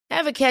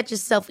Ever catch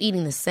yourself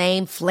eating the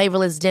same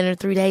flavorless dinner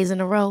 3 days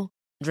in a row?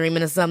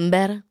 Dreaming of something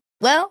better?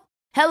 Well,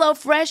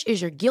 HelloFresh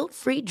is your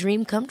guilt-free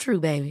dream come true,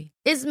 baby.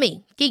 It's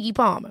me, Keke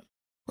Palmer.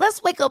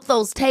 Let's wake up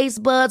those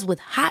taste buds with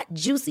hot,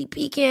 juicy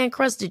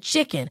pecan-crusted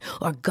chicken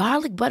or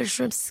garlic butter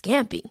shrimp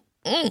scampi.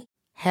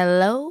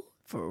 Hello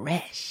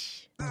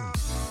Fresh.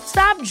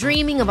 Stop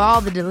dreaming of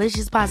all the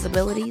delicious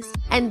possibilities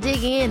and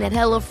dig in at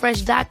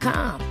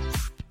HelloFresh.com.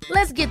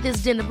 Let's get this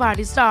dinner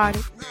party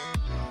started.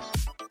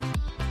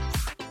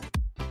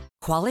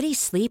 Quality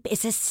sleep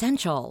is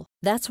essential.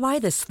 That's why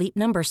the Sleep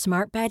Number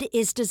Smart Bed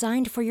is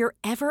designed for your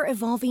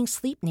ever-evolving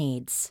sleep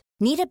needs.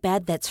 Need a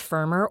bed that's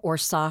firmer or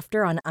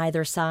softer on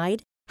either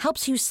side?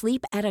 Helps you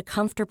sleep at a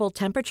comfortable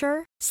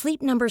temperature?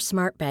 Sleep Number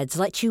Smart Beds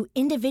let you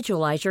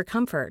individualize your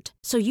comfort,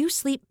 so you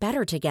sleep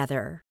better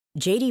together.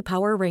 J.D.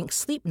 Power ranks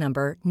Sleep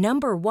Number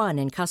number 1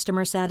 in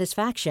customer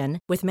satisfaction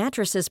with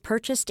mattresses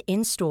purchased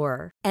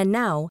in-store. And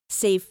now,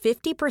 save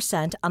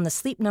 50% on the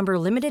Sleep Number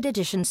Limited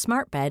Edition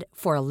Smart Bed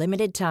for a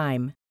limited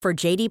time. For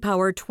J.D.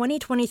 Power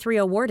 2023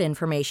 award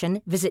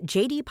information, visit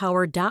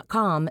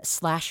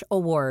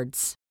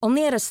jdpower.com/awards.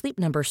 Only at a Sleep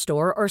Number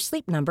store or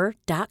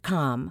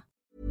sleepnumber.com.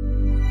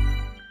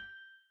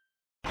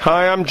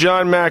 Hi, I'm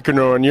John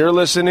McEnroe, and you're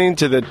listening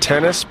to the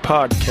Tennis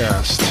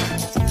Podcast.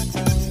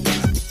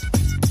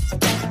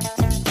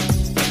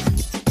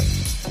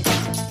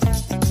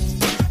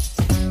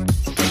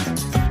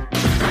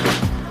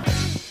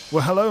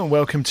 Well, hello and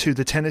welcome to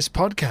the Tennis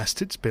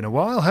Podcast. It's been a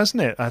while,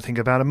 hasn't it? I think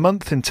about a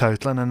month in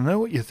total, and I know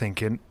what you're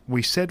thinking.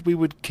 We said we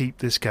would keep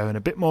this going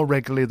a bit more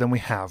regularly than we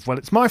have. Well,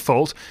 it's my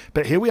fault,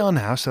 but here we are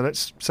now, so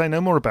let's say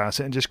no more about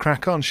it and just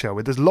crack on, shall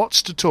we? There's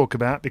lots to talk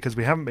about because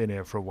we haven't been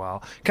here for a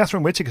while.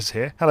 Catherine Whitaker's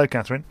here. Hello,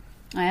 Catherine.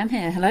 I am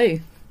here. Hello.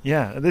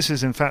 Yeah, this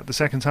is in fact the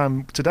second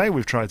time today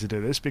we've tried to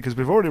do this because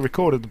we've already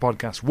recorded the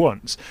podcast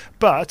once,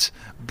 but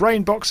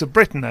Brainbox of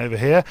Britain over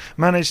here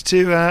managed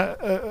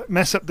to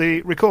mess up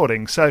the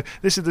recording. So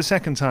this is the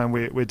second time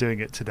we're doing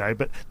it today,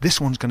 but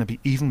this one's going to be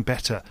even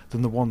better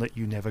than the one that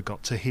you never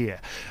got to hear.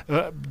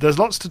 There's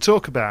lots to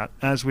talk about,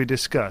 as we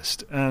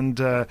discussed, and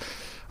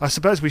I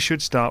suppose we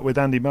should start with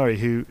Andy Murray,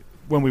 who,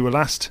 when we were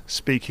last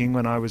speaking,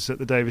 when I was at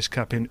the Davis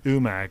Cup in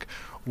Umag,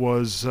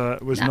 was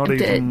not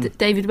even...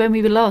 David, when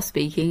we were last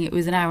speaking, it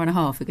was an hour and a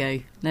half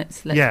ago.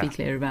 Let's be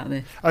clear about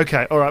this.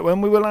 Okay, all right.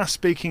 When we were last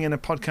speaking in a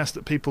podcast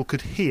that people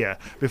could hear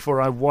before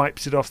I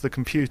wiped it off the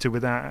computer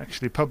without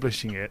actually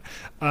publishing it,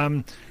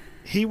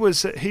 he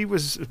was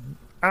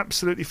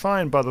absolutely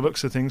fine by the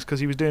looks of things because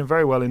he was doing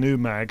very well in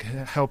Umag,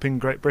 helping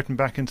Great Britain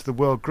back into the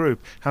World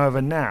Group.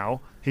 However,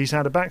 now he's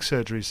had a back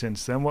surgery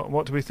since then.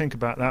 What do we think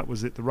about that?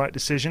 Was it the right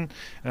decision?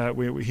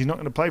 He's not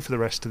going to play for the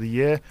rest of the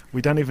year.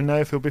 We don't even know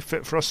if he'll be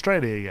fit for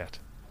Australia yet.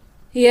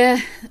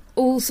 Yeah,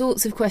 all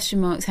sorts of question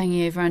marks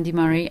hanging over Andy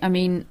Murray. I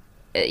mean,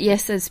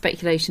 yes, there's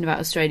speculation about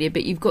Australia,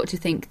 but you've got to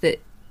think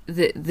that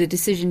the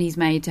decision he's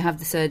made to have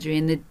the surgery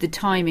and the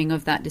timing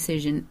of that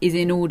decision is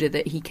in order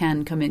that he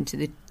can come into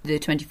the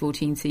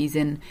 2014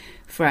 season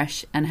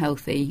fresh and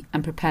healthy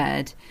and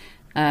prepared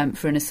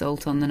for an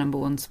assault on the number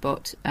one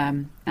spot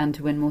and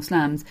to win more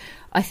slams.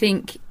 I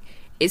think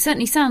it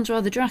certainly sounds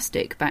rather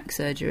drastic, back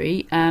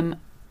surgery,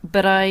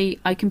 but I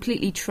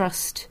completely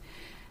trust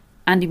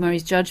Andy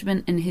Murray's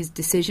judgment and his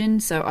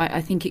decision, so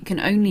I think it can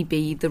only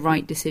be the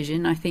right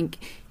decision. I think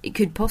it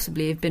could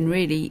possibly have been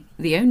really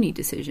the only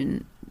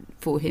decision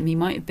for him. He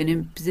might have been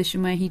in a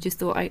position where he just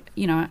thought, I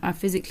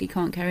physically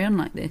can't carry on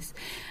like this.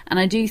 And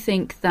I do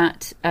think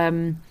that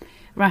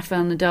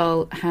Rafael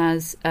Nadal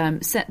has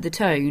set the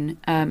tone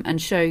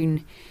and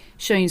shown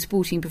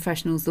sporting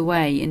professionals the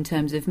way in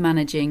terms of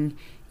managing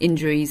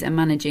injuries and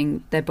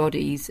managing their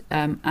bodies.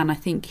 And I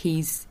think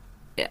he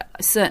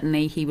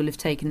will have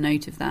taken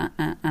note of that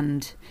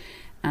and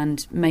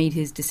made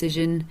his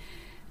decision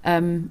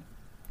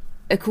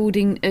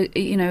according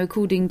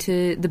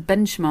to the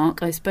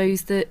benchmark, I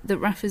suppose, that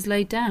Rafa's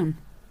laid down.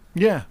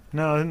 Yeah,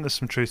 no, I think there's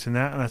some truth in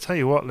that. And I tell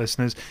you what,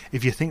 listeners,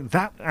 if you think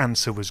that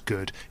answer was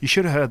good, you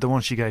should have heard the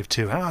one she gave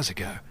 2 hours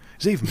ago.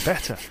 It's even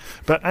better.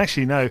 But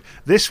actually, no,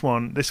 this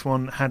one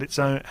had its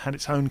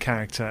own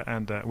character,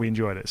 and we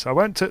enjoyed it. So I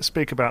won't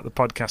speak about the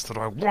podcast that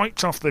I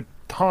wiped off the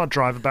hard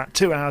drive about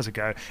 2 hours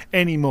ago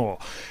anymore.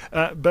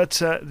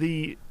 But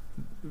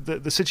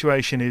the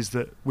situation is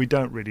that we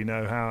don't really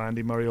know how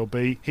Andy Murray will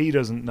be. He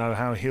doesn't know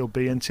how he'll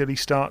be until he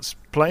starts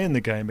playing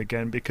the game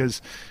again,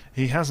 because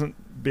he hasn't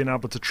been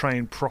able to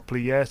train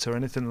properly yet or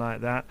anything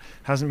like that,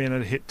 hasn't been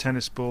able to hit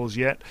tennis balls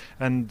yet.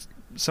 And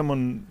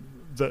someone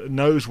that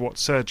knows what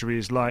surgery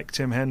is like,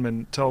 Tim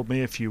Henman, told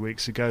me a few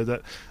weeks ago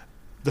that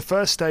the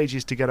first stage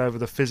is to get over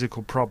the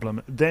physical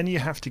problem. Then you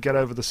have to get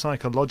over the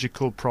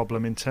psychological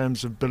problem in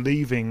terms of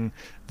believing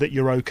that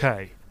you're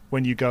okay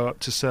when you go up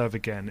to serve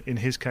again. In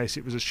his case,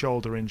 it was a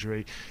shoulder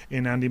injury.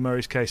 In Andy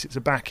Murray's case, it's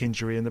a back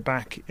injury, and the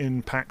back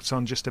impacts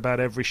on just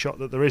about every shot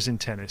that there is in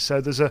tennis.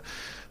 So there's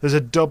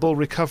a double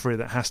recovery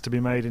that has to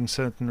be made in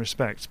certain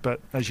respects.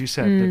 But as you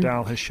said,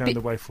 Nadal has shown the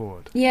way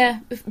forward.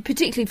 Yeah,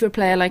 particularly for a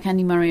player like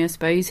Andy Murray, I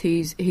suppose,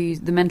 who's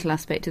the mental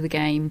aspect of the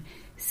game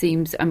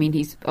seems. I mean,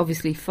 he's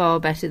obviously far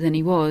better than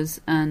he was,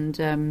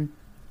 and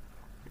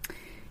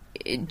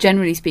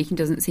generally speaking,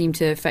 doesn't seem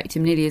to affect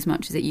him nearly as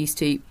much as it used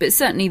to. But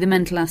certainly the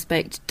mental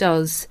aspect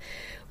does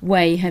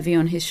weigh heavy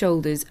on his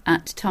shoulders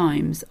at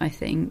times, I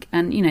think.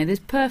 And,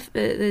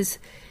 there's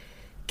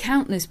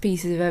countless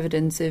pieces of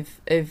evidence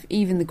of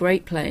even the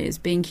great players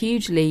being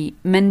hugely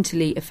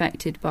mentally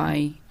affected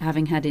by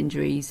having had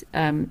injuries.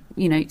 Stefan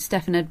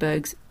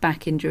Edberg's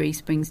back injury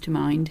springs to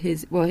mind.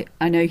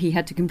 I know he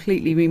had to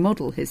completely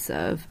remodel his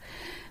serve,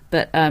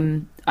 but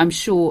I'm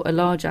sure a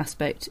large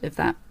aspect of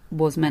that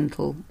was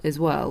mental as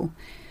well.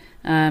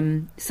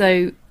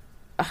 So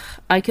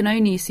I can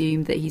only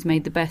assume that he's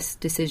made the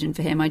best decision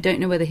for him. I don't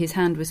know whether his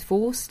hand was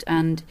forced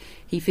and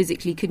he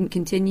physically couldn't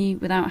continue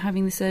without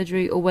having the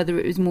surgery, or whether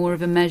it was more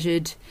of a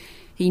measured,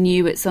 he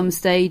knew at some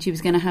stage he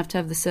was going to have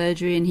the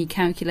surgery and he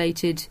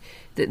calculated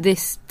that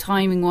this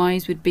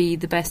timing-wise would be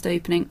the best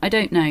opening. I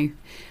don't know.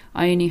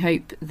 I only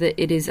hope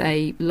that it is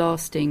a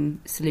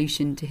lasting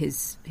solution to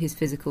his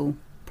physical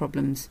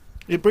problems.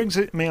 It brings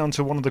me on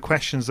to one of the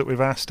questions that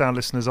we've asked our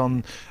listeners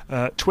on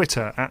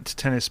Twitter at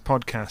Tennis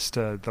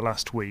Podcast the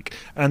last week,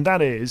 and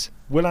that is,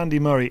 will Andy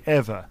Murray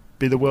ever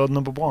be the world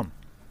number one?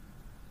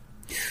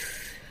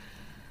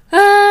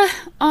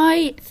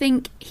 I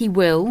think he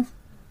will,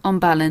 on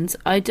balance.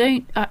 I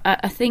think,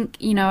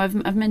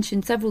 I've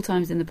mentioned several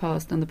times in the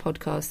past on the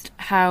podcast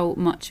how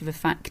much of a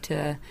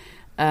factor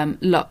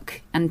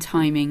luck and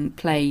timing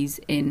plays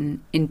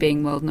in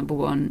being world number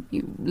one.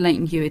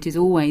 Leighton Hewitt is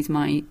always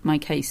my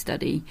case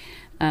study,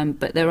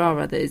 but there are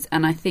others,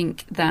 and I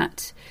think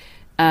that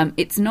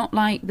it's not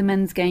like the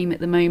men's game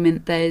at the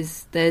moment.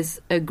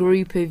 There's a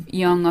group of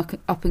young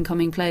up and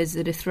coming players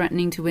that are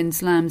threatening to win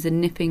slams and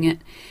nipping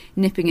at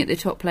the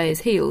top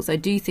players' heels. I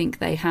do think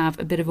they have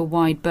a bit of a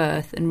wide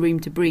berth and room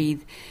to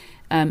breathe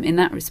in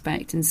that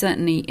respect, and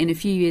certainly in a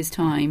few years'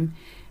 time,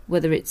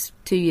 whether it's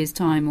 2 years'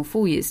 time or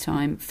 4 years'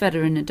 time,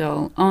 Federer and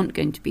Nadal aren't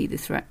going to be the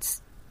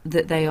threats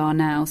that they are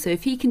now. So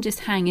if he can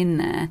just hang in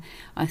there,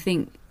 I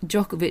think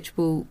Djokovic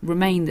will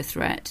remain the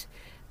threat.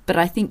 But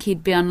I think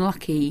he'd be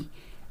unlucky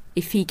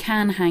if he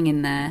can hang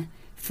in there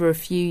for a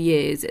few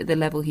years at the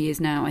level he is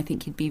now. I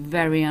think he'd be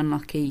very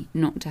unlucky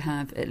not to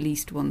have at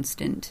least one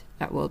stint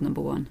at world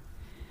number one.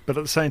 But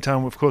at the same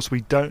time, of course,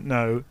 we don't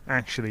know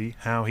actually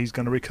how he's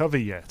going to recover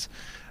yet.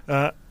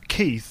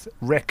 Keith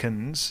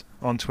reckons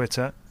on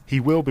Twitter he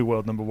will be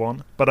world number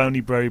one, but only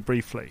very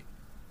briefly.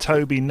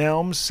 Toby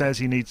Nelms says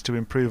he needs to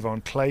improve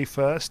on clay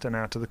first, and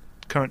out of the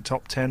current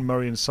top 10,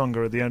 Murray and Tsonga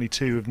are the only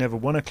two who've never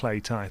won a clay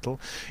title.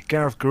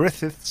 Gareth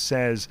Griffith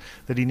says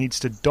that he needs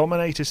to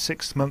dominate a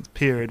 6-month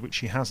period, which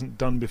he hasn't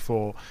done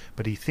before,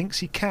 but he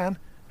thinks he can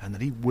and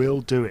that he will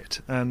do it.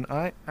 And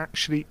I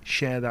actually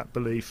share that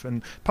belief,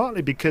 and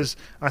partly because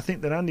I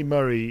think that Andy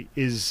Murray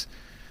is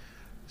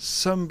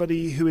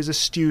somebody who is a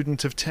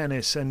student of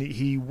tennis, and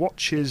he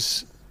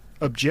watches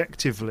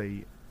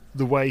objectively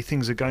the way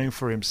things are going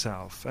for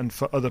himself and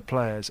for other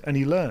players, and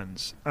he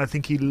learns. I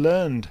think he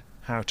learned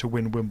how to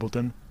win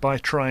Wimbledon by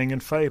trying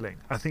and failing.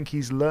 I think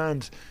he's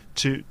learned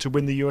to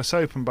win the US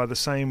Open by the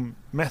same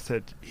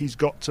method. He's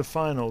got to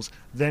finals,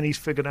 then he's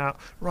figured out,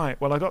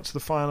 right, well, I got to the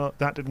final,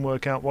 that didn't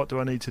work out, what do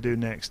I need to do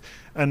next?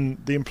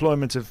 And the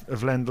employment of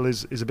Lendl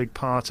is a big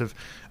part of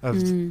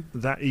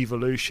that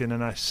evolution,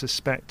 and I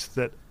suspect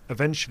that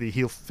eventually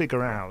he'll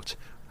figure out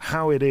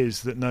how it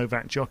is that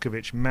Novak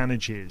Djokovic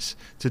manages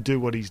to do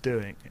what he's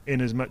doing, in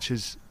as much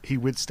as he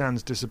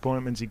withstands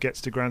disappointments, he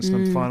gets to Grand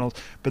Slam finals,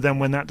 but then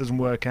when that doesn't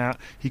work out,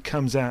 he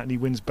comes out and he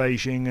wins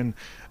Beijing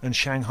and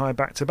Shanghai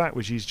back-to-back,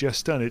 which he's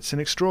just done. It's an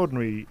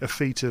extraordinary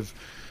feat of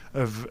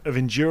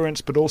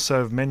endurance, but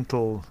also of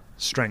mental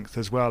strength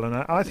as well, and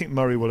I think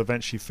Murray will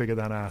eventually figure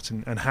that out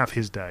and have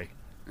his day.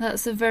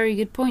 That's a very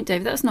good point,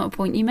 Dave. That's not a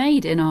point you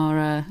made in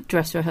our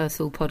dress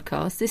rehearsal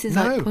podcast. This is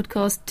like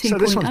podcast 2.0. So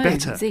this one's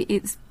better.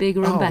 It's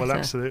bigger and better. Oh, well,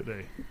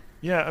 absolutely.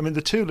 Yeah, I mean,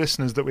 the two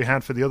listeners that we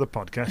had for the other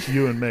podcast,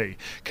 you and me,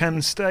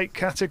 can state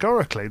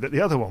categorically that the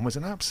other one was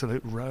an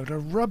absolute load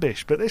of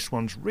rubbish, but this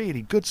one's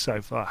really good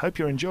so far. Hope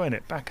you're enjoying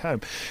it back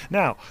home.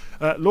 Now,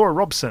 Laura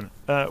Robson,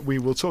 we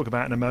will talk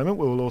about in a moment.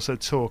 We will also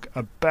talk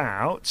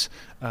about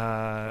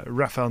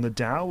Rafael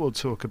Nadal. We'll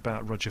talk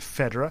about Roger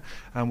Federer,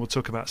 and we'll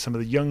talk about some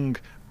of the young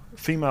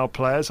female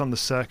players on the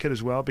circuit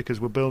as well, because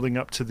we're building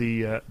up to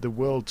the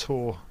World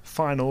Tour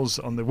finals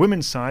on the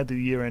women's side. The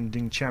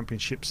year-ending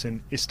championships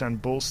in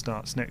Istanbul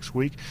starts next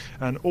week,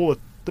 and all of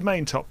the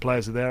main top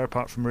players are there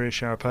apart from Maria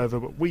Sharapova,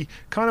 but we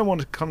kind of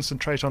want to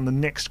concentrate on the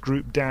next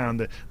group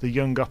down, the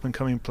young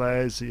up-and-coming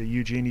players,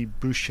 Eugenie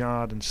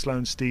Bouchard and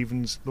Sloane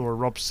Stephens, Laura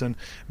Robson,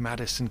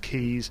 Madison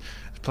Keys,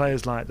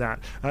 players like that.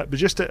 But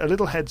just a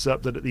little heads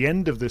up that at the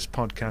end of this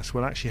podcast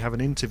we'll actually have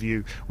an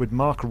interview with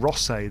Marc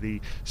Rosset,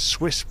 the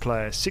Swiss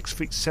player, 6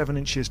 feet 7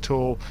 inches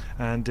tall,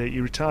 and he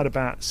retired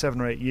about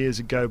 7 or 8 years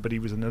ago, but he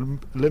was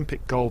an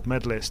Olympic gold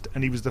medalist,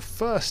 and he was the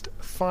first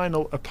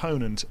final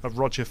opponent of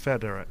Roger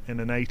Federer in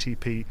an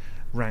ATP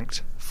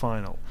ranked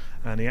final,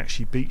 and he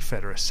actually beat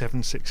Federer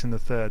 7-6 in the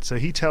third. So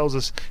he tells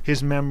us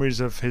his memories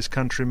of his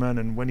countryman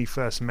and when he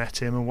first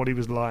met him and what he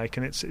was like,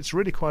 and it's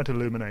really quite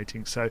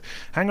illuminating. So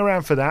hang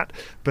around for that.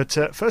 But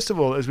first of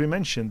all, as we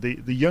mentioned,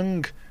 the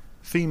young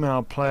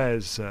female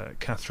players,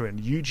 Catherine.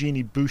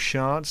 Eugenie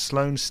Bouchard,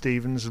 Sloane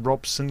Stephens,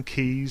 Robson,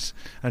 Keys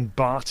and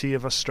Barty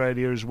of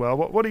Australia as well.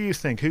 What do you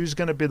think? Who's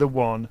going to be the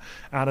one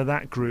out of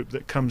that group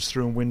that comes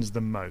through and wins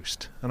the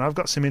most? And I've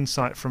got some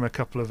insight from a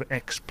couple of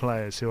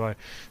ex-players who I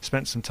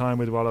spent some time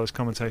with while I was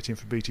commentating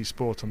for BT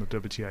Sport on the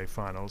WTA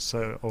finals,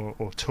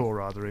 or tour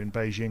rather, in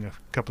Beijing a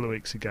couple of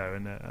weeks ago,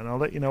 and I'll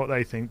let you know what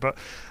they think. But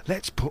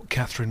let's put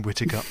Catherine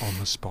Whittaker on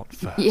the spot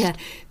first. Yeah,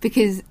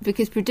 because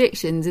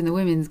predictions in the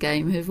women's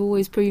game have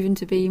always proven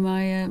to be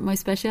my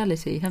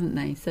speciality, haven't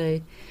they?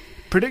 So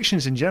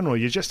predictions in general,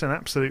 you're just an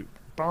absolute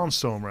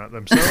barnstormer at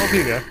them. So off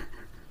you go.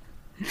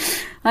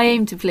 I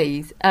aim to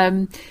please.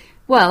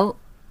 Well,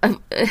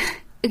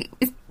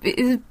 it's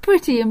a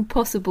pretty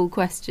impossible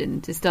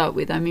question to start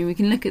with. I mean, we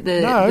can look at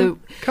the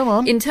come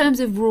on. In terms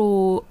of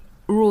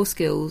raw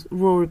skills,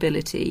 raw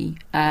ability.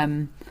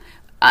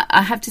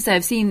 I have to say,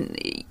 I've seen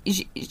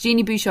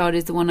Eugenie Bouchard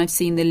is the one I've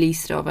seen the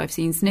least of. I've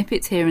seen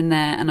snippets here and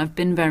there, and I've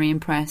been very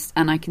impressed.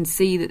 And I can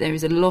see that there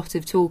is a lot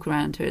of talk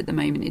around her at the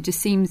moment. It just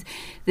seems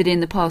that in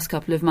the past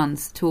couple of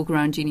months, talk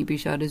around Eugenie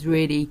Bouchard has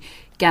really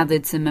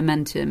gathered some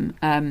momentum.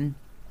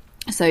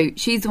 So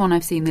she's the one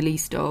I've seen the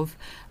least of.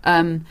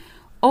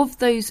 Of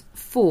those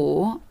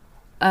four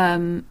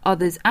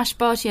others, Ash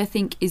Barty, I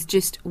think, is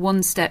just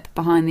one step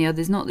behind the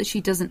others. Not that she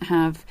doesn't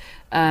have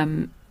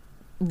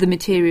the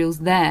materials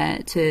there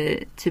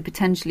to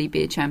potentially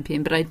be a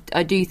champion, but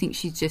I do think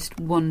she's just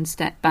one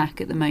step back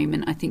at the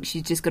moment. I think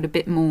she's just got a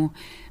bit more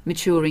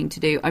maturing to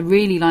do. I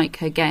really like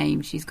her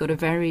game. She's got a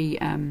very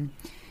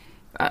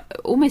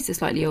almost a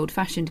slightly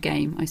old-fashioned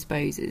game, I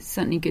suppose. It's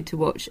certainly good to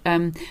watch.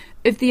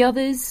 Of the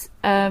others,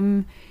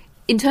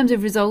 in terms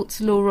of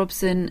results, Laura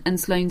Robson and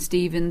Sloane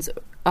Stephens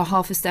are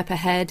half a step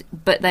ahead,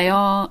 but they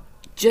are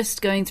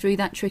just going through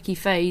that tricky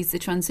phase, the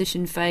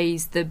transition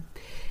phase, the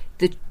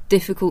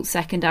difficult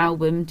second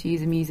album, to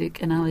use a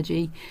music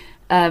analogy,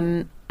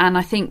 and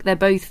I think they're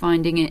both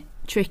finding it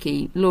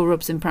tricky. Laura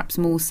Robson perhaps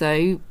more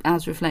so,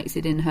 as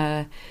reflected in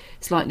her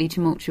slightly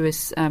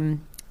tumultuous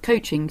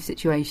coaching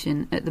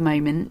situation at the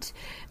moment.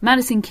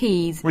 Madison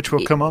Keys, which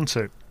we'll come on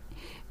to,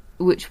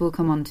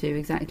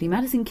 exactly.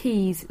 Madison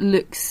Keys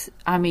looks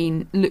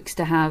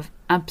to have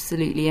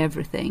absolutely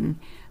everything,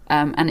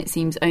 and it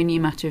seems only a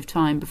matter of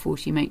time before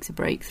she makes a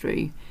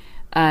breakthrough.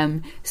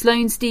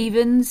 Sloane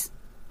Stephens,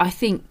 I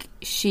think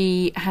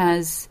she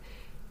has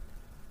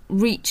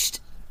reached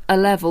a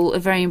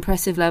very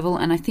impressive level,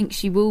 and I think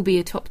she will be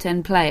a top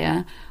 10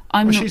 player.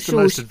 She's the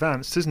most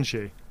advanced, isn't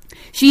she?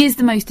 She is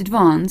the most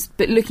advanced,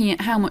 but looking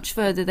at how much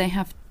further they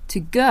have to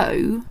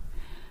go,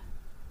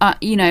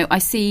 I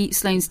see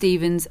Sloane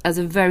Stephens as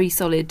a very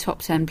solid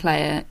top 10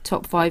 player,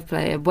 top 5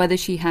 player. Whether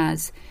she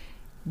has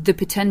the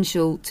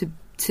potential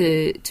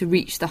to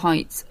reach the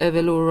heights of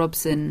a Laura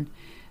Robson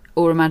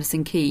or a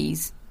Madison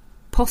Keys,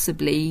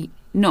 possibly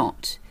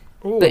not.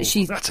 Oh, but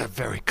that's a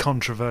very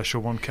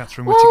controversial one,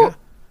 Catherine Whittaker.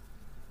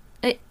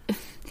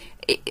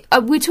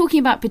 We're talking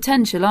about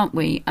potential, aren't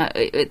we?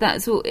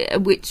 That's all.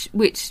 Which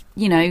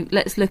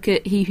let's look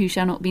at He Who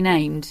Shall Not Be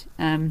Named.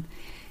 No,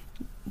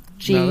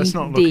 let's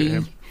not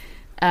look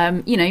at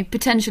him.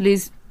 Potential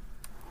is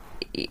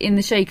in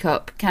the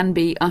shake-up can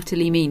be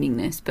utterly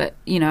meaningless. But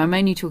I'm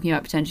only talking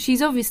about potential.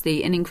 She's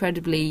obviously an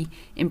incredibly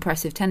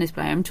impressive tennis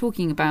player. I'm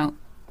talking about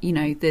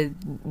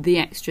the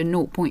extra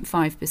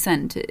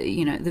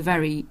 0.5%. The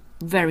very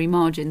very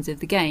margins of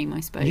the game,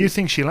 I suppose. You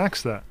think she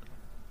lacks that?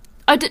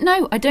 I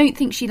don't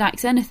think she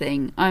lacks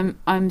anything.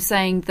 I'm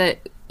saying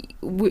that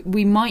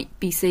we might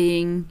be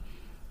seeing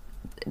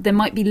there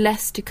might be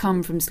less to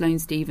come from Sloane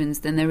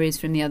Stephens than there is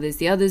from the others.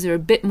 The others are a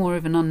bit more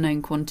of an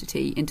unknown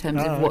quantity in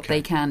terms of what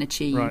they can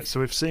achieve. Right, so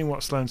we've seen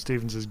what Sloane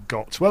Stephens has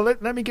got. Well,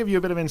 let me give you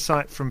a bit of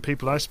insight from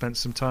people I spent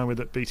some time with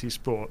at BT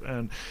Sport.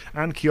 And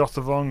Anne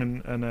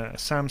Keothavong and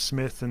Sam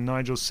Smith and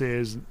Nigel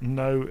Sears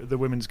know the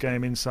women's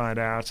game inside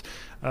out.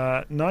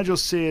 Nigel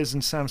Sears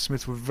and Sam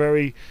Smith were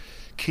very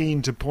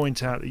keen to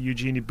point out that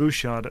Eugenie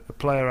Bouchard, a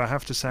player I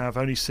have to say I've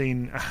only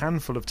seen a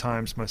handful of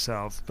times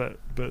myself, but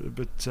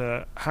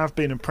have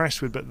been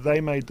impressed with. But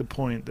they made the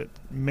point that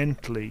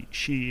mentally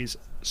she is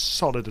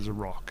solid as a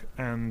rock,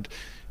 and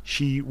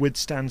she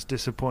withstands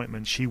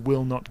disappointment. She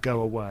will not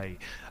go away,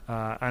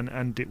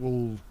 and it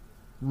will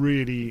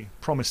really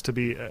promise to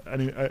be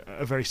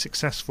a very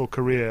successful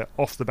career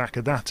off the back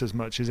of that as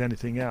much as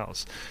anything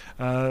else.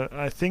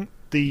 I think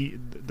the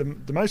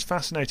most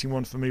fascinating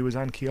one for me was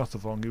Anne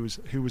Keothavong,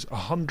 who was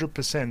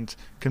 100%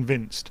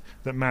 convinced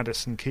that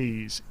Madison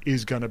Keys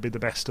is going to be the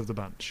best of the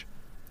bunch.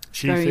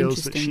 She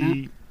feels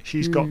that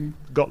she's got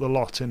the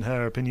lot, in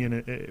her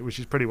opinion, which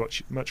is pretty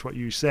much what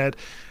you said.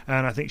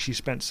 And I think she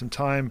spent some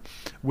time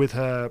with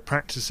her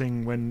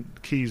practicing when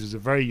Keys was a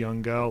very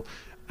young girl,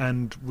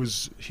 and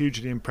was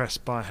hugely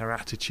impressed by her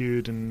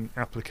attitude and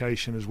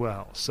application as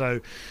well.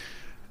 So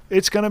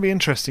it's going to be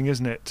interesting,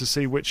 isn't it, to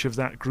see which of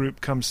that group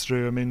comes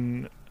through. I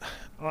mean,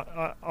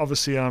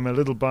 obviously I'm a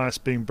little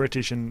biased being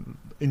British and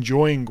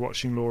enjoying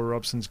watching Laura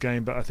Robson's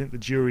game, but I think the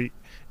jury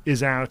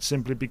is out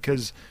simply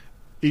because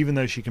even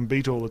though she can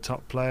beat all the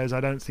top players, I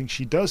don't think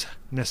she does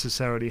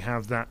necessarily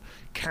have that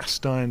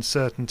cast iron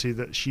certainty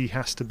that she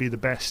has to be the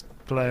best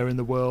player in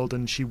the world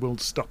and she will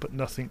stop at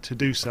nothing to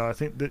do so. I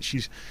think that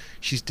she's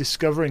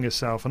discovering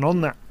herself, and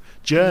on that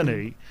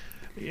journey,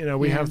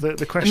 we have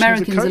the question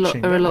Americans of the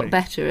coaching. are a lot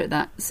better at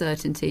that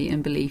certainty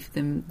and belief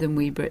than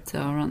we Brits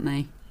are, aren't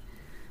they?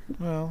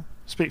 Well,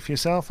 speak for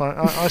yourself.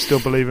 I still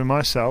believe in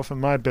myself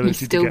and my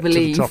ability to get to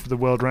the top of the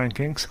world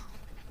rankings.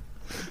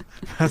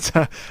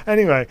 But,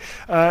 anyway,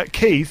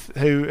 Keith,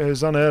 who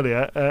was on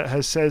earlier,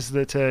 says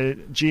that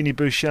Jeannie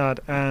Bouchard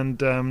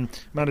and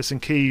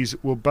Madison Keys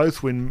will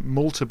both win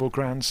multiple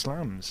Grand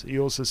Slams. He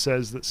also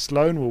says that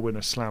Sloane will win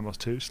a slam or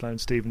two, Sloane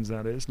Stephens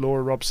that is.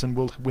 Laura Robson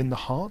will win the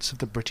hearts of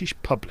the British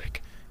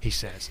public, he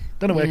says.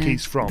 Don't know where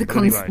Keith's from, but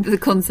anyway. The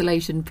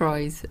consolation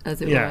prize,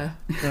 as it were. Yeah,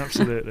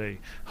 absolutely.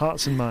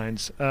 Hearts and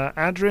minds.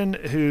 Adrian,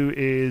 who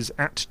is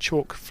at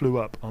Chalk Flew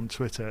Up on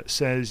Twitter,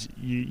 says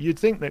you'd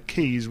think that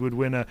Keys would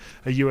win a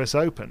US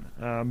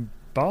Open.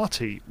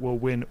 Barty will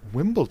win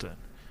Wimbledon,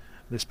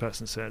 this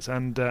person says.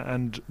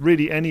 And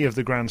really any of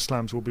the Grand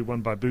Slams will be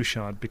won by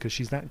Bouchard because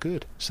she's that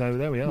good. So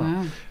there we are.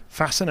 Wow.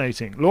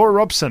 Fascinating. Laura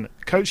Robson,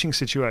 coaching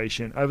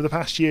situation. Over the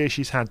past year,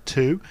 she's had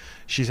 2.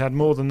 She's had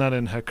more than that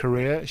in her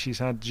career. She's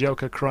had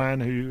Jelka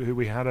Kryan, who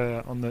we had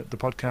on the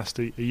podcast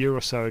a year or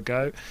so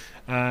ago.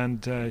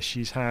 And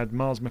she's had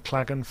Miles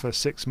McLagan for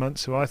 6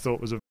 months, who I thought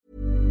was a...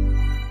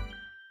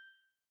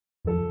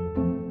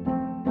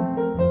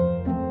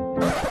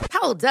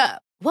 Hold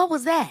up. What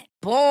was that?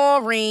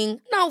 Boring.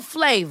 No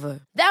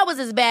flavor. That was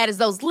as bad as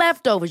those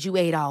leftovers you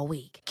ate all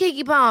week.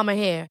 Keke Palmer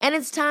here, and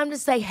it's time to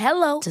say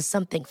hello to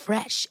something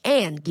fresh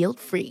and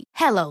guilt-free.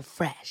 Hello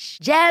Fresh.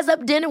 Jazz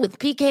up dinner with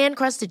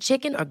pecan-crusted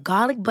chicken or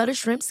garlic butter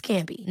shrimp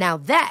scampi. Now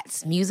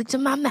that's music to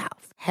my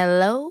mouth.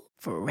 Hello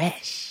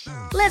Fresh.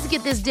 Let's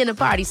get this dinner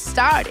party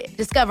started.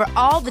 Discover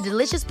all the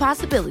delicious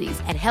possibilities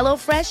at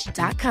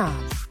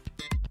HelloFresh.com.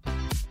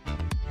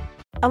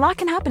 A lot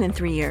can happen in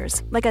 3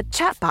 years, like a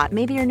chatbot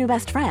may be your new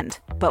best friend.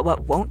 But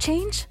what won't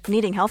change?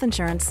 Needing health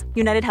insurance.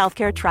 United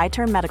Healthcare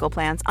Tri-Term Medical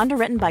Plans,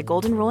 underwritten by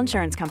Golden Rule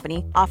Insurance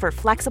Company, offer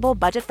flexible,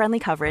 budget-friendly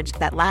coverage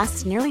that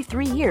lasts nearly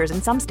 3 years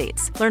in some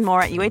states. Learn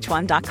more at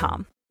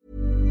uh1.com.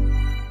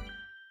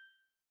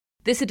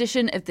 This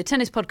edition of the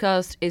Tennis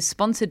Podcast is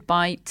sponsored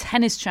by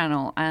Tennis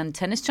Channel, and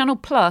Tennis Channel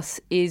Plus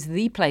is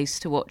the place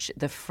to watch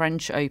the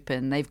French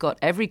Open. They've got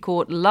every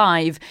court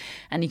live,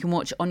 and you can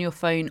watch on your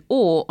phone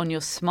or on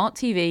your smart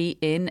TV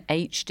in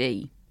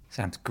HD.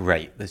 Sounds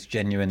great. There's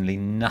genuinely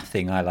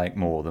nothing I like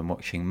more than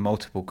watching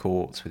multiple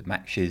courts with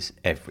matches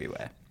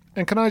everywhere.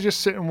 And can I just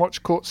sit and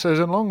watch Court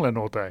Saison Longland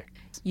all day?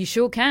 You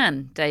sure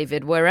can,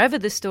 David. Wherever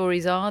the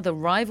stories are, the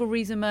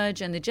rivalries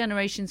emerge and the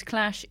generations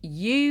clash,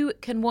 you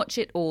can watch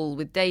it all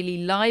with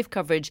daily live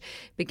coverage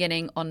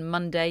beginning on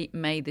Monday,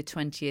 May the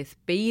 20th.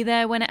 Be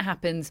there when it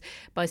happens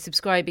by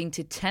subscribing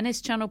to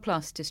Tennis Channel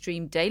Plus to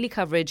stream daily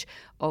coverage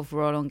of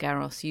Roland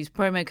Garros. Use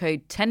promo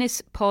code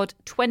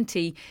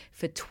TennisPod20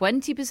 for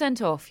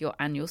 20% off your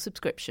annual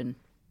subscription.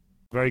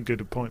 Very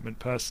good appointment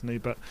personally,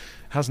 but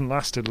hasn't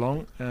lasted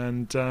long,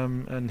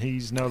 and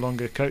he's no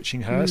longer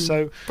coaching her.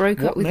 So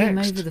broke up with next? him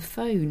over the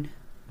phone.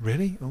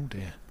 Really? Oh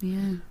dear.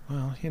 Yeah.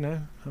 Well,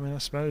 I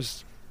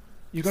suppose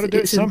you've got to do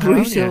it somehow.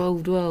 It's a brutal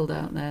old world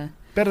out there.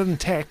 Better than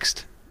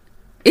text.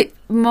 It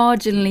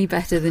marginally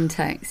better than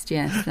text.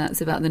 Yes, that's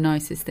about the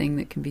nicest thing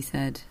that can be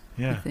said.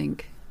 Yeah. I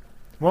think.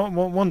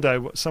 One day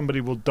somebody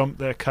will dump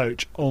their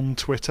coach on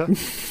Twitter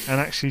and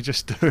actually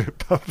just do it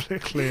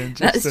publicly and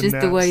just that's just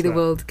the way that. the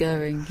world's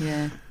going.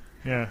 Yeah.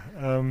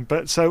 Yeah.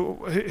 But so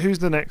who's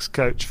the next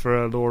coach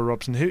for Laura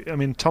Robson?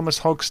 Thomas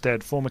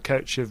Hogstead, former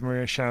coach of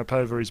Maria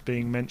Sharapova, is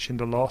being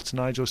mentioned a lot.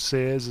 Nigel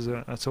Sears, as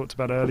I talked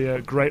about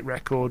earlier, great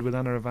record with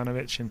Anna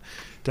Ivanovic and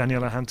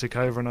Daniela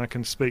Hantuchova, and I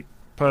can speak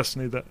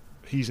personally that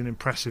he's an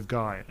impressive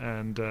guy,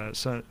 and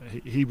so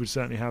he would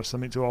certainly have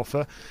something to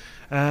offer.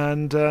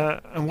 And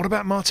what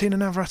about Martina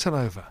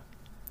Navratilova,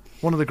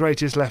 one of the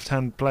greatest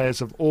left-hand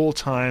players of all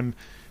time,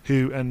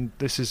 who, and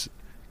this is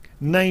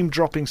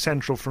name-dropping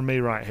central from me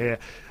right here,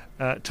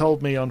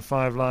 told me on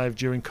 5 Live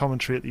during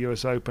commentary at the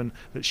US Open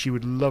that she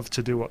would love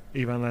to do what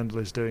Ivan Lendl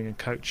is doing and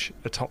coach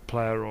a top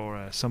player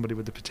or somebody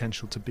with the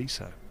potential to be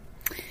so.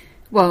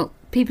 Well,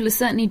 people are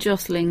certainly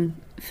jostling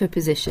for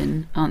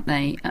position, aren't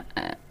they?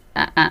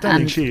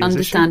 And she is,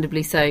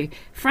 understandably so.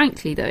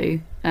 Frankly, though,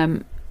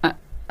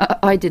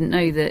 I didn't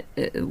know that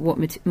what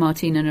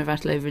Martina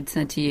Navratilova had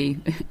said to you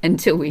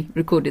until we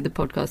recorded the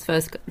podcast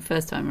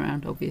first time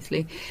around,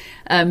 obviously.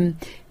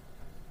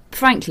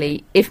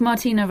 Frankly, if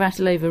Martina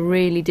Navratilova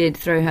really did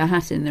throw her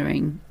hat in the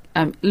ring,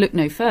 look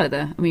no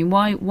further. I mean,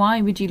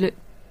 why would you look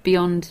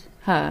beyond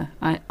her?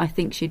 I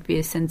think she'd be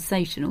a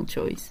sensational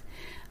choice.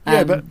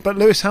 Yeah, but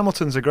Lewis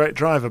Hamilton's a great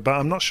driver, but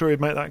I'm not sure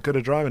he'd make that good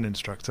a driving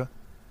instructor.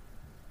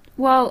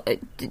 Well,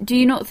 do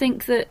you not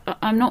think that...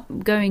 I'm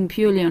not going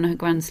purely on her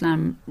Grand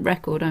Slam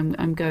record.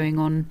 I'm going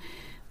on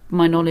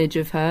my knowledge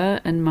of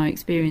her and my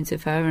experience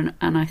of her,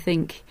 and I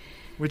think...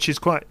 Which is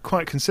quite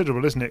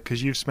considerable, isn't it?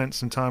 Because you've spent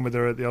some time with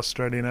her at the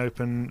Australian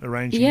Open,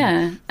 arranging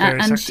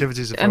various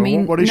activities of her.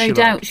 What is she like?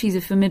 No doubt she's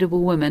a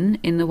formidable woman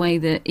in the way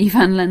that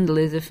Ivan Lendl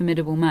is a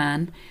formidable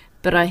man.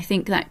 But I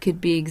think that could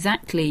be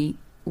exactly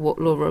what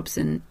Laura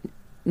Robson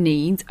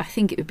needs. I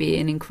think it would be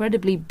an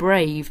incredibly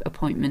brave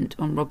appointment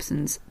on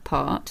Robson's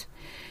part,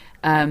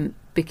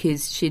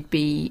 because she'd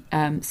be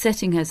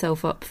setting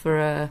herself up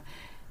for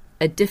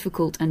a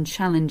difficult and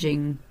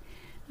challenging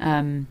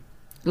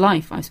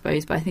life, I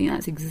suppose. But I think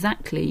that's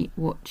exactly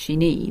what she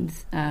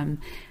needs.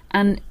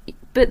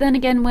 But then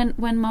again,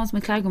 when Miles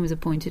McLagan was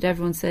appointed,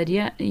 everyone said,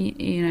 yeah,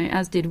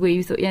 as did we.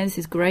 We thought, yeah, this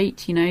is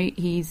great.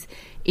 He's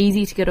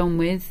easy to get on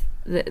with.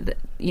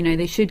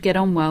 They should get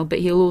on well, but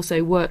he'll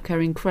also work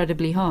her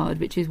incredibly hard,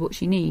 which is what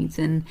she needs,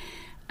 and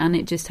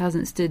it just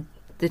hasn't stood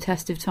the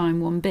test of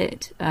time one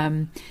bit.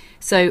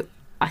 So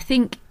I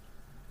think,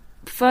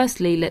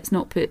 firstly, let's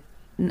not put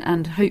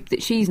and hope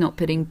that she's not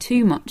putting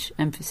too much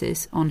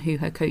emphasis on who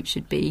her coach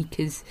should be,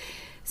 because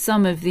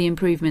some of the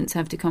improvements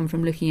have to come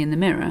from looking in the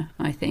mirror,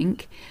 I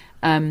think.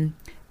 But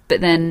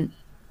then,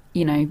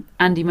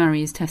 Andy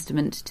Murray is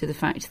testament to the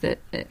fact that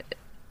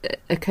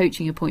a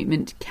coaching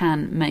appointment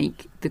can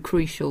make the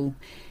crucial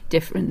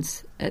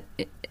difference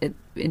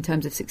in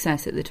terms of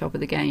success at the top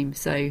of the game.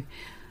 So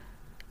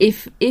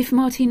if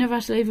Martina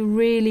Navratilova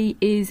really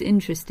is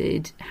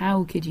interested,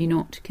 how could you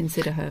not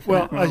consider her for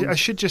that role? Well, I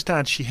should just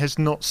add, she has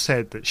not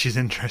said that she's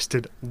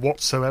interested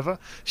whatsoever.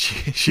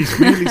 She's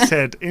really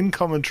said in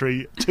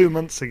commentary 2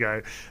 months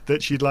ago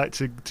that she'd like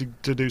to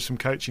do some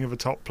coaching of a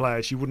top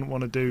player. She wouldn't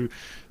want to do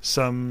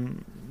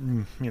some,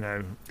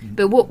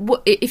 But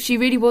what if she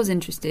really was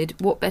interested,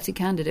 what better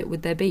candidate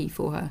would there be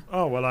for her?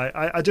 Oh, well,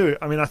 I do.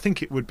 I mean, I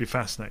think it would be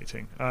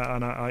fascinating.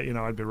 And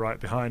I'd be right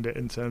behind it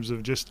in terms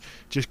of just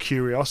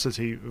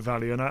curiosity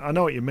value. And I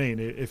know what you mean.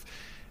 If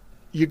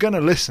you're going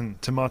to listen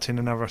to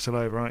Martina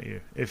Navratilova, aren't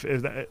you? If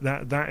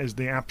that is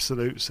the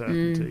absolute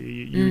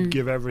certainty, you'd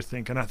give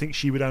everything. And I think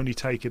she would only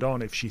take it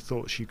on if she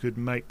thought she could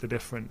make the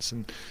difference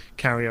and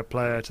carry a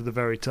player to the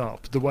very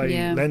top, the way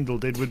Lendl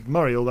did with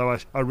Murray. Although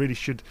I really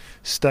should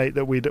state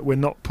that we're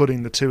not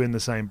putting the two in the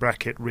same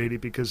bracket, really,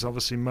 because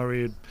obviously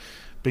Murray had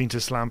been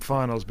to Slam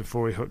finals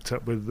before he hooked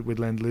up with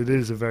Lendl. It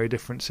is a very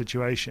different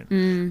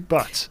situation.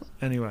 But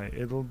anyway,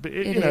 it'll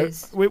be.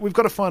 We've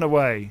got to find a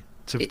way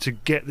to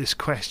get this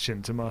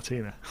question to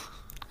Martina.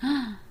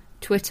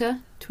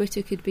 Twitter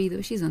could be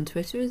that. She's on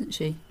Twitter, isn't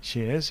she?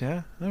 She is,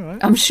 yeah. All right.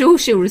 I'm sure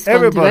she'll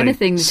respond to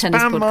anything the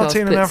tennis spam podcast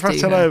Martina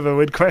puts to her. Navratilova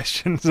with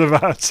questions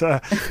about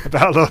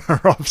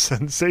Laura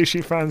Robson. See if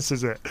she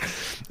fancies it.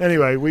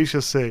 Anyway, we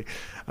shall see.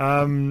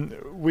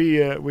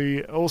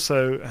 We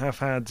also have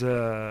had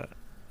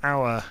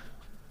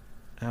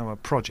our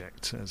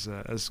project,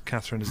 as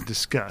Catherine has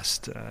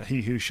discussed,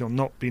 he who shall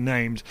not be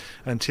named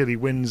until he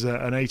wins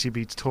an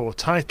ATP Tour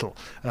title,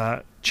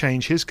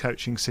 change his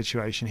coaching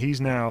situation. He's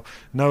now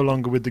no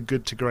longer with the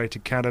Good to Great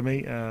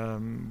Academy,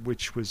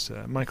 which was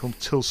Michael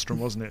Tillstrom,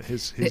 wasn't it?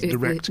 His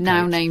direct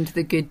now coach. Named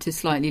the Good to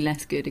Slightly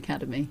Less Good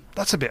Academy.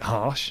 That's a bit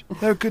harsh.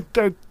 They're good.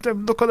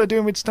 Look what they're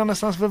doing with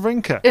Stanislas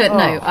Wawrinka.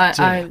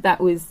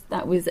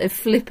 That was a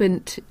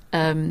flippant,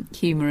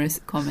 humorous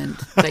comment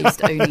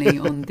based only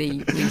on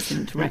the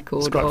recent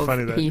record of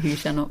funny, he who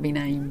shall not be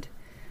named.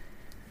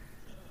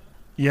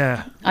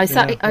 Yeah, I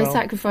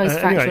sacrificed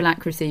factual anyway.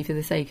 accuracy for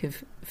the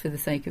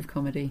sake of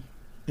comedy.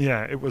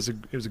 Yeah, it was a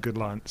good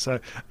line. So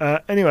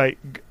anyway,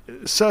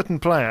 certain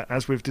player,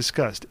 as we've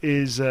discussed,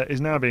 is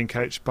now being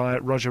coached by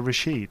Roger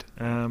Rashid,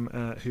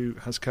 who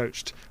has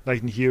coached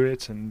Leighton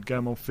Hewitt and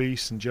Gael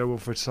Monfils and Joe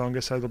Wilfried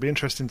Tsonga. So it'll be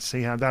interesting to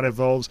see how that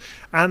evolves.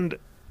 And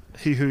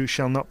he who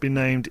shall not be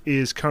named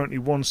is currently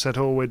 1 set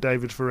all with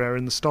David Ferrer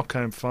in the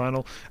Stockholm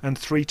final and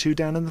 3-2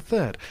 down in the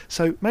third.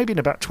 So maybe in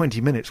about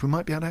 20 minutes we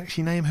might be able to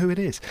actually name who it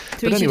is.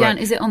 3-2 down.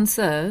 Is it on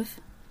serve?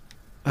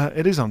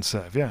 It is on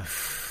serve, yeah.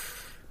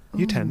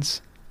 You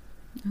tense?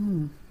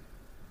 Ooh.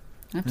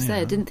 I have to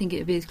say, I didn't think it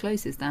would be as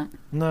close as that.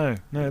 No,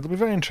 it'll be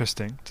very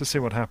interesting to see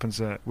what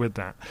happens with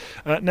that.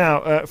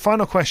 Now,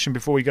 final question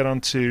before we get on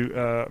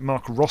to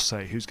Marc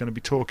Rosset, who's going to be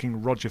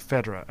talking Roger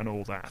Federer and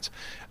all that.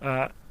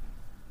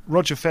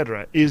 Roger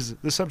Federer is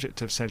the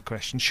subject of said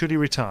question. Should he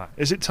retire?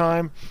 Is it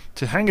time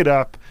to hang it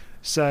up,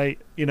 say,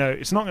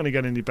 it's not going to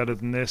get any better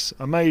than this.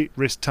 I may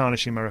risk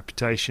tarnishing my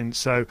reputation,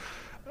 so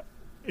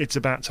it's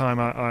about time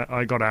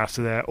I got out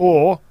of there.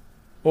 Or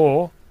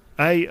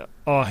A,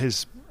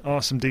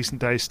 are some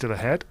decent days still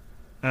ahead?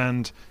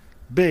 And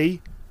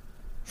B,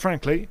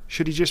 frankly,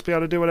 should he just be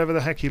able to do whatever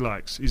the heck he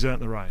likes? He's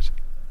earned the right.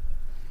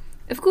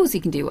 Of course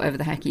he can do whatever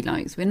the heck he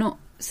likes. We're not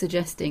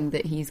suggesting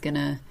that he's going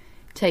to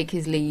take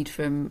his lead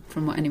from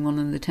what anyone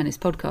on the tennis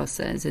podcast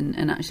says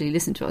and actually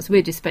listen to us.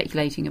 We're just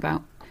speculating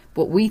about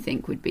what we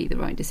think would be the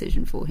right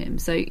decision for him.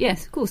 So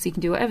yes, of course he can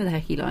do whatever the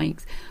heck he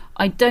likes.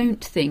 I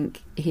don't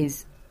think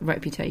his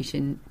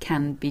reputation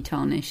can be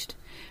tarnished,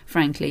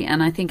 frankly,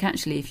 and I think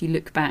actually if you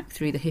look back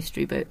through the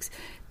history books,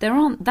 there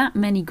aren't that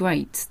many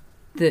greats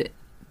that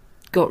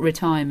got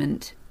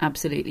retirement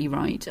absolutely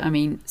right. I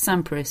mean,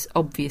 Sampras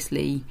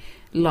obviously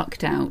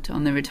lucked out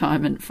on the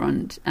retirement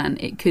front,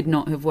 and it could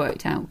not have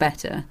worked out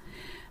better.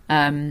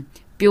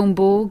 Bjorn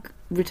Borg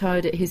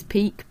retired at his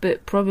peak,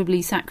 but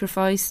probably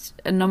sacrificed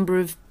a number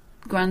of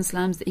Grand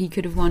Slams that he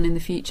could have won in the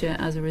future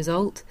as a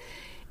result.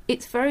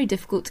 It's very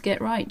difficult to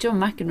get right. John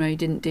McEnroe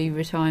didn't do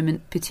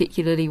retirement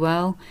particularly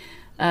well,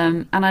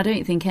 and I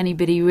don't think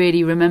anybody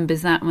really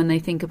remembers that when they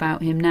think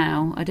about him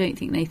now. I don't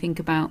think they think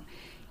about,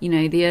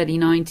 the early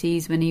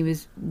 90s when he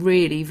was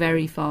really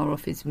very far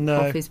off his peak.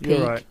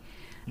 You're right.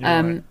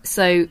 Right.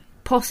 So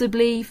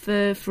possibly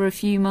for a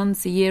few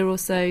months, a year or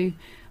so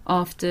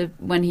after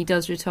when he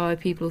does retire,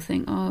 people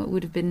think, it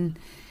would have been,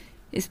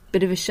 it's a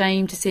bit of a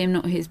shame to see him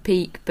not at his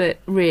peak. But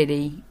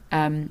really,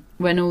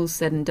 when all's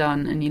said and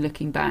done and you're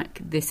looking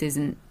back, this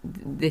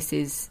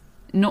is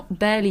not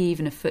barely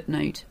even a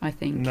footnote, I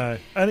think. No.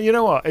 And you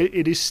know what?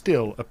 It is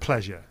still a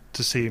pleasure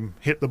to see him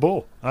hit the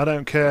ball. I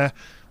don't care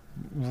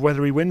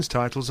whether he wins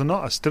titles or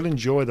not. I still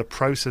enjoy the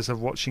process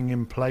of watching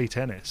him play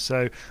tennis.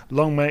 So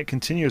long may it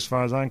continue, as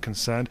far as I'm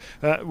concerned.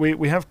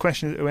 We have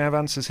questions, we have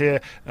answers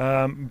here.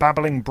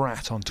 Babbling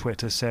Brat on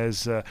Twitter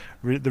says the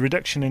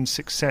reduction in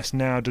success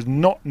now does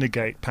not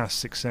negate past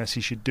success.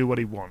 He should do what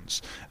he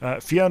wants.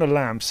 Fiona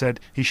Lamb said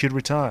he should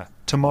retire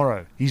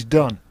tomorrow. He's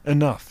done.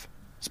 Enough.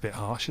 It's a bit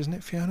harsh, isn't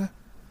it, Fiona?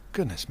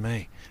 Goodness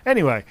me.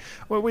 Anyway,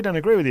 well, we don't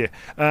agree with you.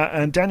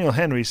 And Daniel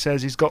Henry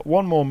says he's got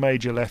one more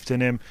major left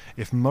in him.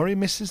 If Murray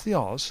misses the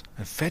Oz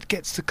and Fed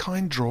gets the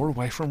kind draw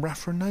away from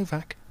Rafa and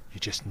Novak, you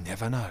just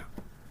never know.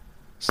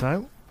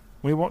 So,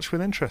 we watch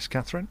with interest,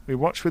 Catherine. We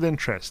watch with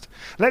interest.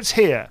 Let's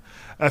hear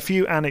a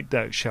few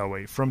anecdotes, shall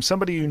we, from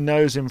somebody who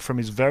knows him from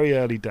his very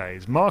early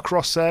days. Marc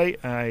Rosset,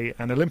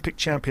 an Olympic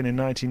champion in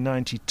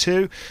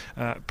 1992,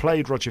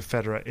 played Roger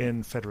Federer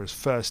in Federer's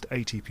first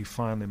ATP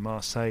final in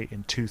Marseille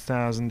in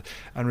 2000,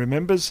 and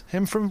remembers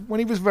him from when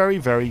he was very,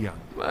 very young.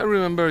 I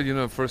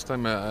remember, first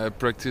time I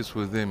practiced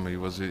with him, he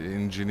was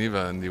in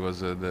Geneva, and he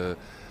was the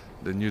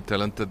new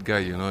talented guy,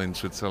 in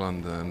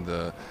Switzerland, and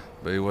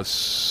but he was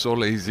so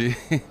lazy.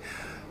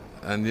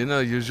 And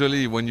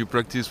usually when you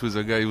practice with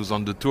a guy who's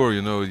on the tour,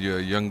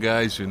 you're young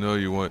guys, you're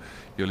a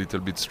little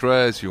bit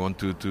stressed, you want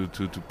to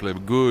play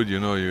good,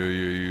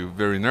 you're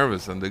very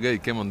nervous. And the guy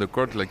came on the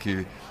court like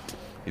he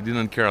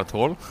didn't care at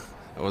all.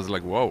 I was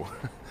like, wow.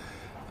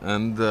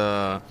 And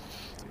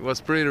he was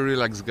pretty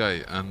relaxed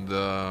guy. And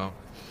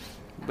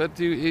but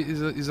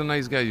he's a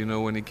nice guy,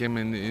 When he came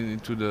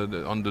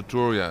into on the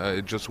tour,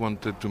 I just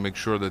wanted to make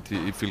sure that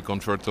he feel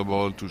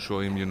comfortable, to show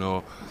him,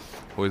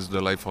 how is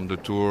the life on the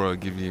tour,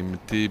 give him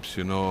tips,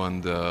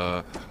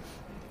 I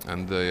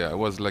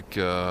was like,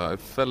 I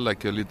felt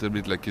like a little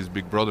bit like his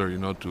big brother,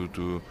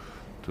 to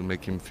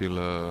make him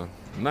feel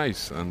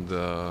nice, and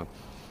but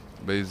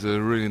he's a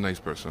really nice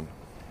person.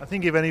 I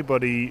think if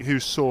anybody who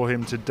saw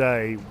him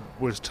today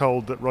was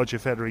told that Roger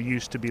Federer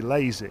used to be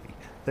lazy,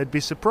 they'd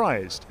be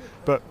surprised.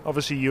 But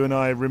obviously you and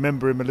I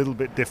remember him a little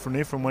bit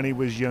differently from when he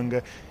was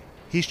younger.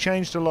 He's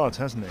changed a lot,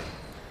 hasn't he?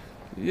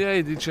 Yeah,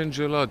 he did change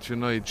a lot.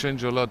 He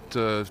changed a lot.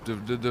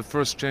 The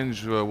first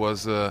change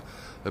was a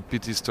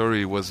pity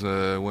story. Was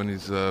when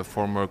his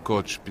former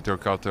coach Peter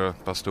Carter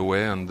passed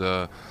away, and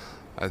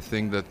I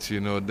think that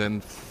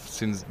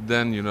since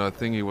then I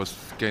think he was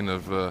kind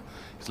of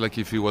it's like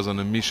if he was on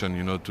a mission,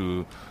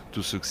 to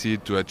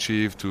succeed, to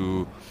achieve,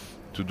 to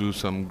do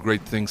some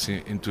great things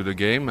into the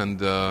game, and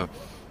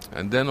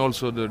then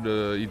also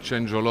he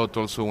changed a lot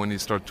also when he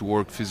started to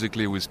work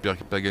physically with Pierre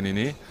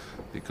Paganini,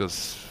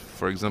 because,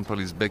 for example,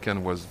 his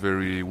backhand was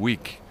very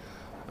weak,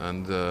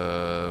 and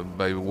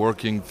by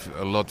working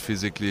a lot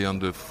physically on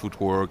the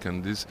footwork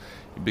and this,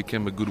 it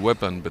became a good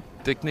weapon. But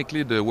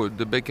technically,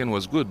 the backhand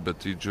was good,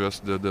 but it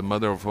just the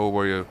matter of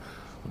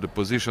the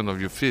position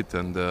of your feet,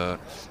 and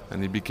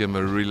he became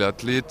a real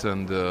athlete.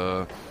 And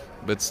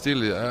but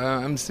still,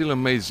 I'm still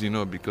amazed,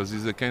 because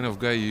he's the kind of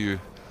guy you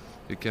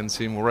can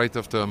see him right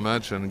after a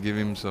match and give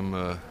him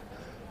some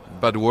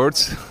bad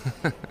words.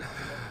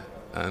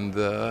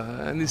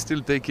 And he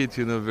still take it,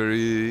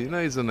 very.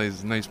 He's a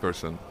nice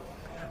person.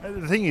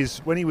 The thing is,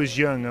 when he was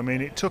young,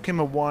 it took him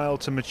a while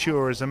to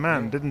mature as a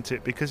man, didn't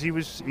it? Because he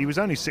was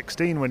only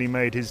 16 when he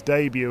made his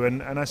debut,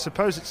 and I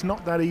suppose it's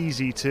not that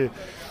easy to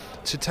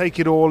take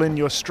it all in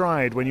your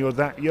stride when you're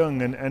that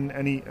young. And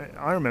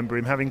I remember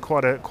him having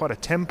quite a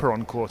temper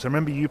on court. I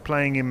remember you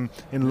playing him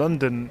in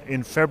London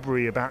in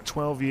February about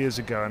 12 years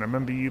ago, and I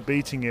remember you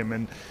beating him,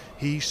 and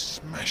he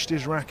smashed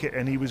his racket,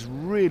 and he was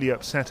really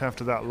upset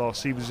after that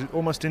loss. He was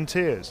almost in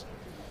tears.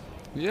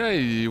 Yeah,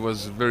 he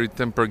was a very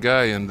temper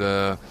guy, and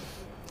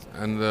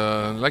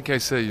like I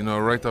say,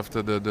 right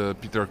after the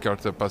Peter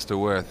Carter passed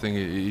away, I think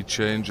he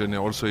changed, and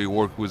also he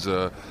worked with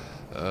like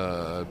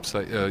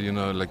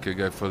a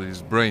guy for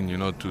his brain,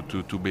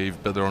 to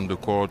behave better on the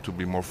court, to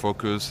be more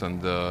focused,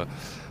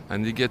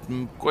 and he get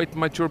quite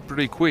mature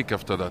pretty quick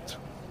after that.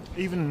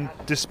 Even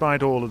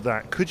despite all of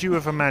that, could you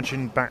have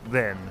imagined back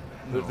then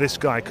that this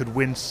guy could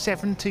win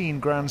 17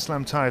 Grand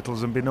Slam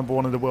titles and be number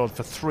one in the world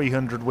for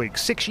 300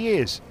 weeks? 6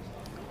 years?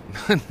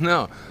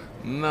 No,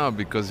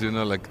 because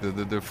like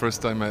the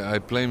first time I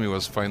played him, it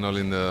was final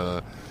in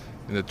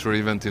in a tour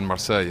event in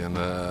Marseille, and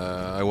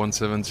I won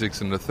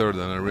 7-6 in the third.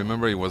 And I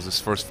remember it was his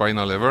first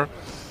final ever,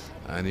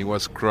 and he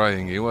was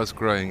crying, and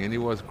he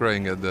was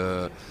crying at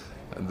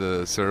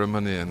the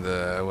ceremony, and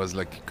I was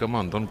like, "Come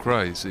on, don't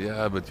cry." He said,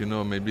 "Yeah, but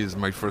maybe it's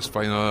my first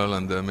final,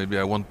 and maybe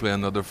I won't play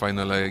another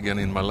final again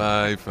in my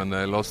life, and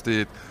I lost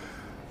it."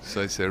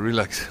 So I said,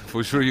 "Relax.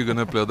 For sure you're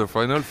gonna play other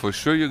final. For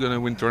sure you're gonna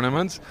win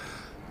tournaments."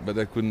 But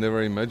I could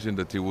never imagine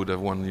that he would have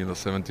won,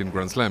 17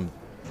 Grand Slam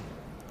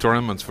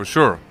tournaments for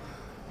sure.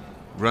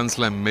 Grand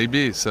Slam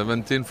maybe,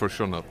 17 for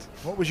sure not.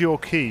 What was your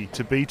key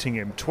to beating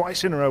him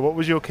twice in a row? What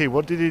was your key?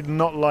 What did he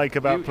not like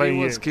about playing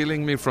you? He was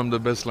killing me from the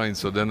best line.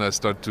 So then I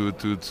start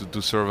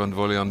to serve and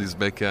volley on his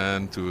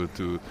backhand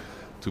to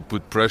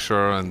put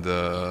pressure, and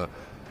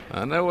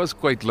I was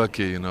quite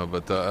lucky,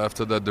 But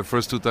after that, the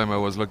first 2 times I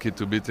was lucky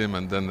to beat him,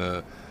 and then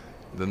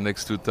the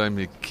next 2 times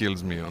he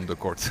kills me on the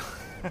court.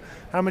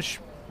 How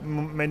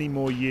many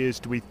more years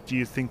do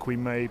you think we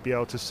may be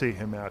able to see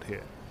him out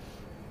here?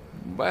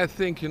 But I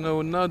think,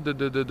 now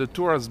the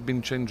tour has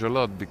been changed a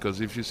lot,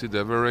 because if you see the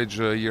average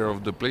year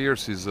of the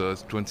players is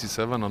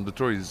 27 on the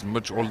tour, is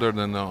much older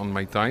than on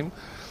my time.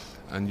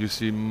 And you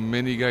see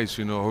many guys,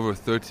 over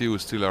 30 who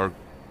still are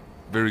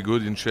very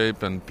good in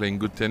shape and playing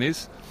good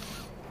tennis.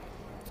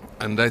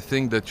 And I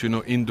think that,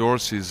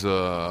 indoors is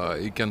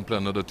he can play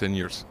another 10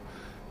 years.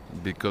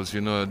 Because,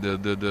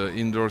 the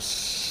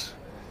indoors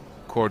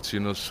courts,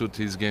 suit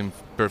his game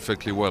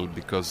perfectly well,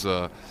 because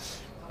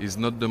he's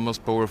not the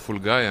most powerful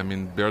guy. I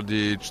mean,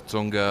 Berdych,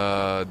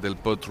 Tsonga, Del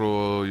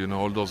Potro,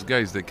 all those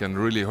guys, they can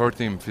really hurt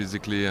him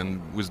physically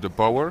and with the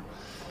power.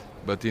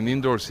 But in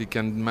indoors, he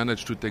can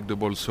manage to take the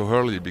ball so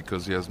early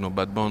because he has no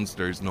bad bounce,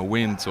 there is no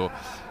wind, so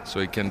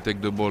he can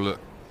take the ball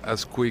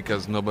as quick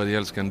as nobody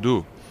else can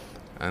do.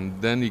 And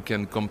then he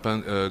can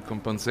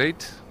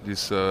compensate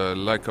this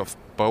lack of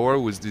power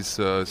with this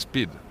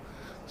speed.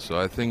 So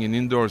I think in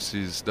indoors,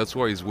 that's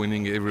why he's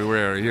winning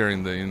everywhere. Here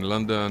in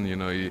London,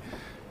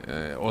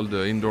 all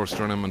the indoors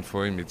tournament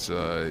for him, it's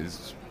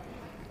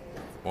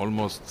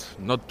almost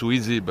not too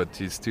easy, but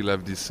he still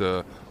have this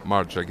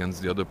march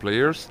against the other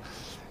players.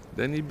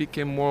 Then it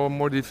became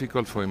more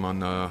difficult for him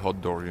on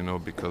outdoor,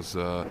 because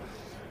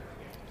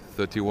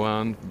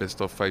 31,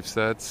 best of 5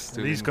 sets.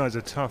 These guys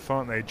are tough,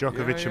 aren't they?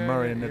 Djokovic and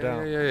Murray and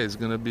Nadal. Yeah, it's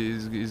gonna be.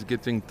 He's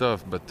getting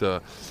tough, but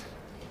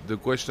the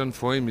question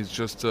for him is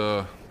just.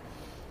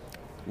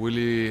 Will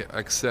he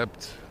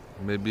accept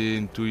maybe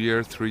in 2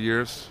 years, 3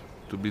 years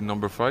to be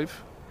number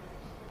 5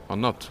 or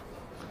not?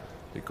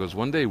 Because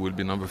one day he will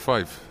be number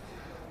 5,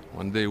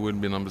 one day he will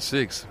be number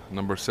 6,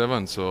 number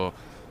 7. So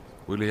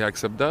will he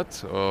accept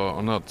that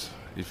or not?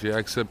 If he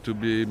accepts to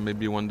be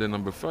maybe one day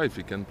number 5,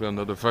 he can play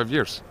another 5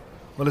 years.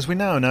 Well, as we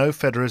now know,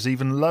 Federer's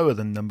even lower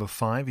than number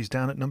 5. He's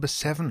down at number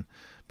 7.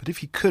 But if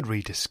he could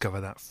rediscover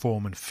that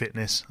form and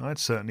fitness, I'd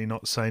certainly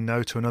not say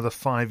no to another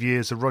 5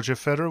 years of Roger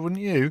Federer,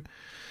 wouldn't you?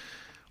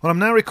 Well, I'm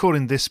now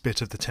recording this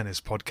bit of the Tennis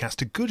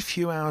Podcast a good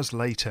few hours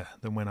later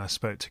than when I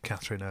spoke to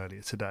Catherine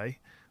earlier today.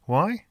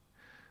 Why?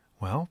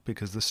 Well,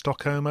 because the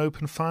Stockholm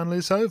Open final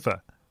is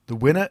over. The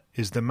winner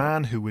is the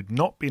man who would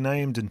not be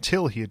named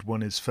until he had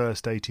won his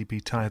first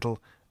ATP title,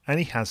 and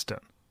he has done.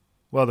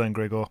 Well done,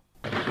 Grigor.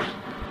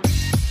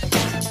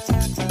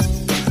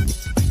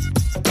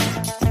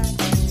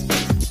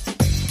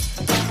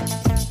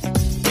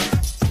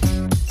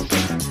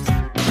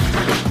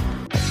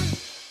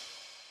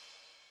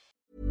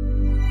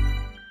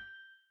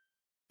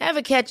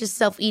 Ever catch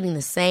yourself eating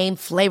the same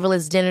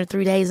flavorless dinner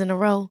 3 days in a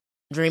row?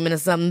 Dreaming of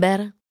something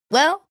better?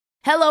 Well,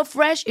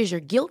 HelloFresh is your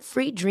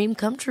guilt-free dream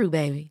come true,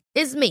 baby.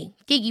 It's me,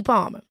 Keke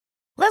Palmer.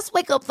 Let's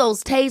wake up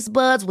those taste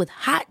buds with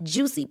hot,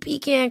 juicy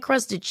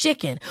pecan-crusted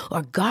chicken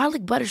or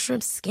garlic butter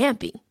shrimp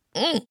scampi.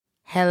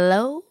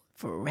 Hello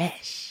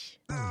Fresh.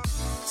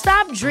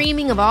 Stop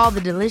dreaming of all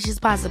the delicious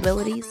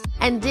possibilities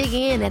and dig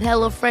in at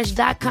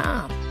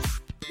HelloFresh.com.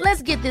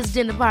 Let's get this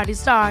dinner party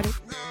started.